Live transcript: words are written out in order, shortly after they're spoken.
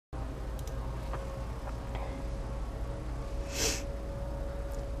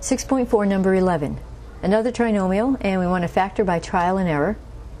6.4, number 11. Another trinomial, and we want to factor by trial and error.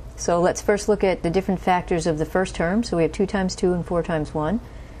 So let's first look at the different factors of the first term. So we have 2 times 2 and 4 times 1.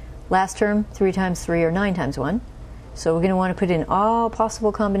 Last term, 3 times 3 or 9 times 1. So we're going to want to put in all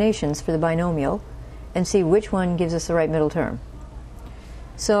possible combinations for the binomial and see which one gives us the right middle term.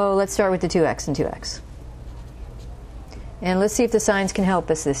 So let's start with the 2x and 2x. And let's see if the signs can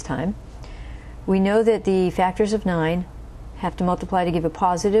help us this time. We know that the factors of 9 have to multiply to give a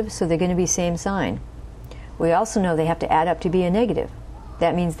positive, so they're going to be same sign. We also know they have to add up to be a negative.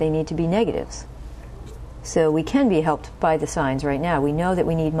 That means they need to be negatives. So we can be helped by the signs right now. We know that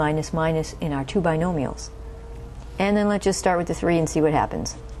we need minus minus in our two binomials. And then let's just start with the 3 and see what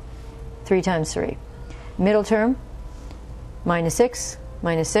happens. 3 times 3. Middle term, minus 6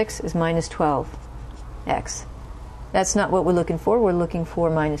 is minus 12x. That's not what we're looking for. We're looking for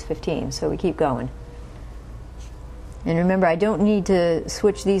minus 15, so we keep going. And remember, I don't need to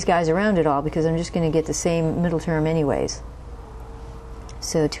switch these guys around at all because I'm just going to get the same middle term anyways.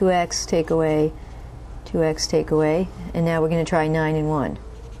 So 2x take away, 2x take away, and now we're going to try 9 and 1.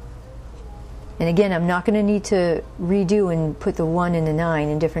 And again, I'm not going to need to redo and put the 1 and the 9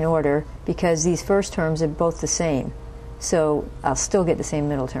 in different order because these first terms are both the same. So I'll still get the same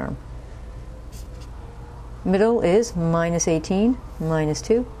middle term. Middle is minus 18, minus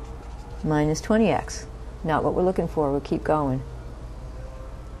 2, minus 20x. Not what we're looking for. We'll keep going.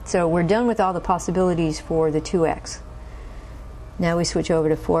 So we're done with all the possibilities for the 2x. Now we switch over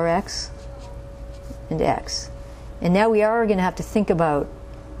to 4x and x. And now we are going to have to think about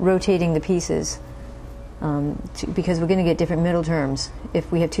rotating the pieces because we're going to get different middle terms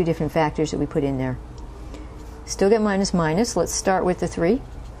if we have two different factors that we put in there. Still get minus minus. Let's start with the 3.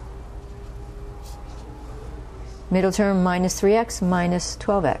 Middle term minus 3x minus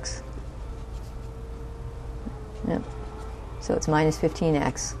 12x. Yep. So it's minus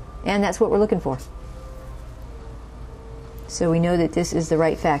 15x. And that's what we're looking for. So we know that this is the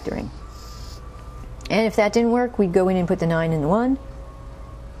right factoring. And if that didn't work, we'd go in and put the 9 and the 1.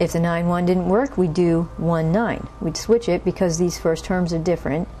 If the 9, 1 didn't work, we'd do 1, 9. We'd switch it because these first terms are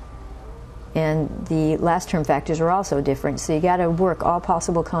different. And the last term factors are also different. So you got to work all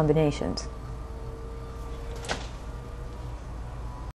possible combinations.